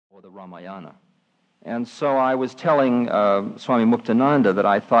or the Ramayana. And so I was telling Swami Muktananda that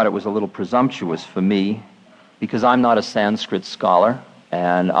I thought it was a little presumptuous for me, because I'm not a Sanskrit scholar,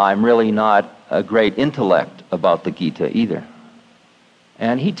 and I'm really not a great intellect about the Gita either.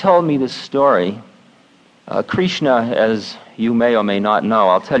 And he told me this story. Krishna, as you may or may not know,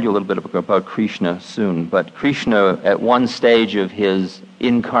 I'll tell you a little bit about Krishna soon, but Krishna, at one stage of his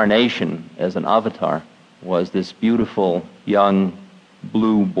incarnation as an avatar, was this beautiful young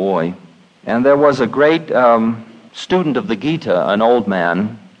blue boy. And there was a great student of the Gita, an old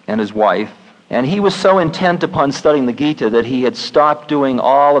man, and his wife, and he was so intent upon studying the Gita that he had stopped doing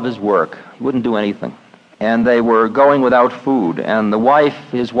all of his work. He wouldn't do anything. And they were going without food, and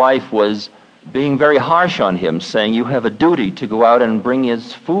his wife was being very harsh on him, saying, you have a duty to go out and bring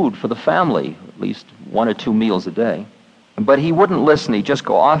his food for the family, at least 1 or 2 meals a day. But he wouldn't listen. He'd just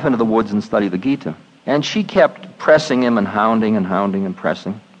go off into the woods and study the Gita. And she kept pressing him and hounding and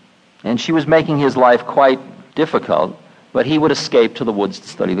pressing. And she was making his life quite difficult, but he would escape to the woods to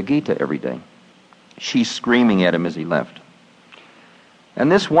study the Gita every day. She screaming at him as he left.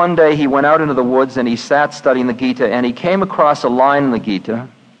 And this one day he went out into the woods and he sat studying the Gita, and he came across a line in the Gita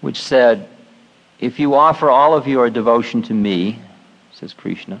which said, if you offer all of your devotion to me, says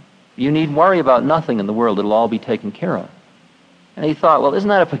Krishna, you need worry about nothing in the world. It'll all be taken care of. And he thought, well, isn't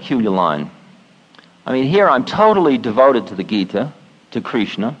that a peculiar line? I mean, here I'm totally devoted to the Gita, to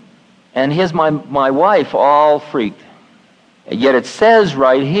Krishna, and here's my wife all freaked. Yet it says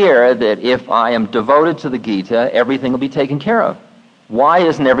right here that if I am devoted to the Gita, everything will be taken care of. Why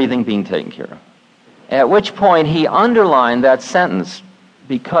isn't everything being taken care of? At which point he underlined that sentence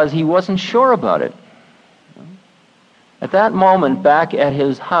because he wasn't sure about it. At that moment, back at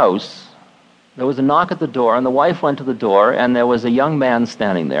his house, there was a knock at the door, and the wife went to the door, and there was a young man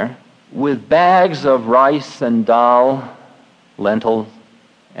standing there with bags of rice and dal, lentils,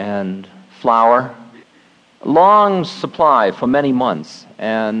 and flour, long supply for many months.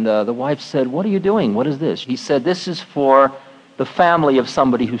 And the wife said, what are you doing? What is this? He said, this is for the family of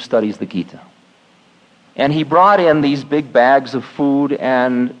somebody who studies the Gita. And he brought in these big bags of food,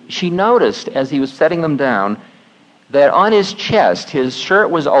 and she noticed as he was setting them down that on his chest, his shirt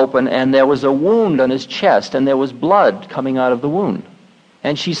was open, and there was a wound on his chest, and there was blood coming out of the wound.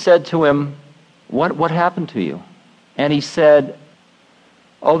 And she said to him, what happened to you? And he said,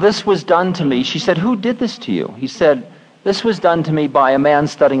 oh, this was done to me. She said, who did this to you? He said, this was done to me by a man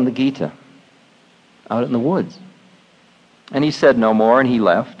studying the Gita out in the woods. And he said no more, and he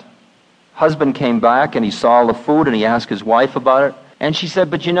left. Husband came back, and he saw the food, and he asked his wife about it. And she said,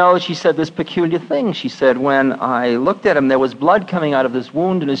 but she said this peculiar thing. She said, when I looked at him, there was blood coming out of this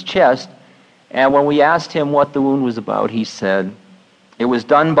wound in his chest. And when we asked him what the wound was about, he said, it was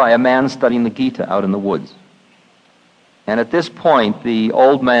done by a man studying the Gita out in the woods. And at this point, the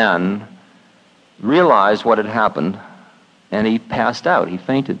old man realized what had happened, and he passed out. He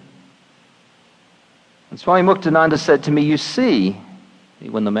fainted. And Swami Muktananda said to me, you see,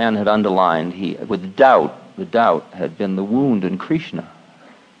 when the man had underlined, with doubt, the doubt had been the wound in Krishna.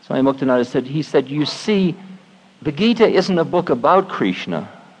 Swami Muktananda said, you see, the Gita isn't a book about Krishna.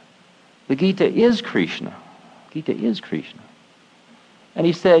 The Gita is Krishna. Gita is Krishna. And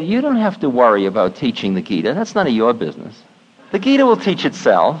he said, you don't have to worry about teaching the Gita. That's none of your business. The Gita will teach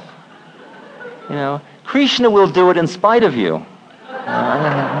itself. Krishna will do it in spite of you.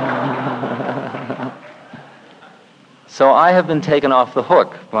 So I have been taken off the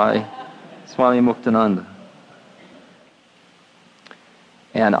hook by Swami Muktananda.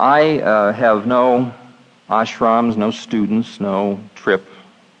 And I have no ashrams, no students, no trip.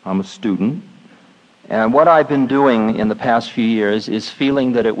 I'm a student. And what I've been doing in the past few years is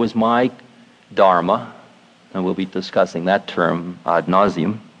feeling that it was my dharma, and we'll be discussing that term ad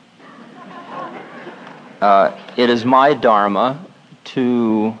nauseum. It is my dharma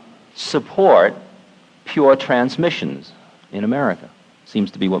to support pure transmissions in America.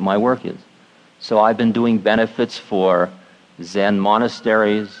 Seems to be what my work is. So I've been doing benefits for Zen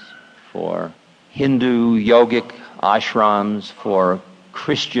monasteries, for Hindu yogic ashrams, for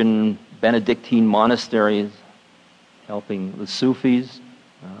Christian Benedictine monasteries, helping the Sufis,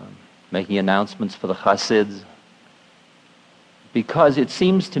 making announcements for the Hasids. Because it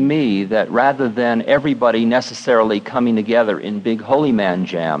seems to me that rather than everybody necessarily coming together in big holy man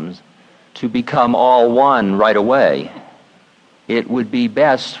jams to become all one right away, it would be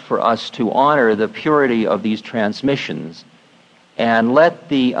best for us to honor the purity of these transmissions and let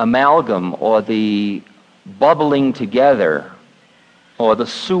the amalgam or the bubbling together or the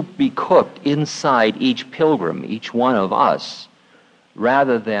soup be cooked inside each pilgrim, each one of us,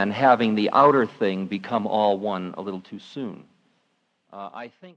 rather than having the outer thing become all one a little too soon. I think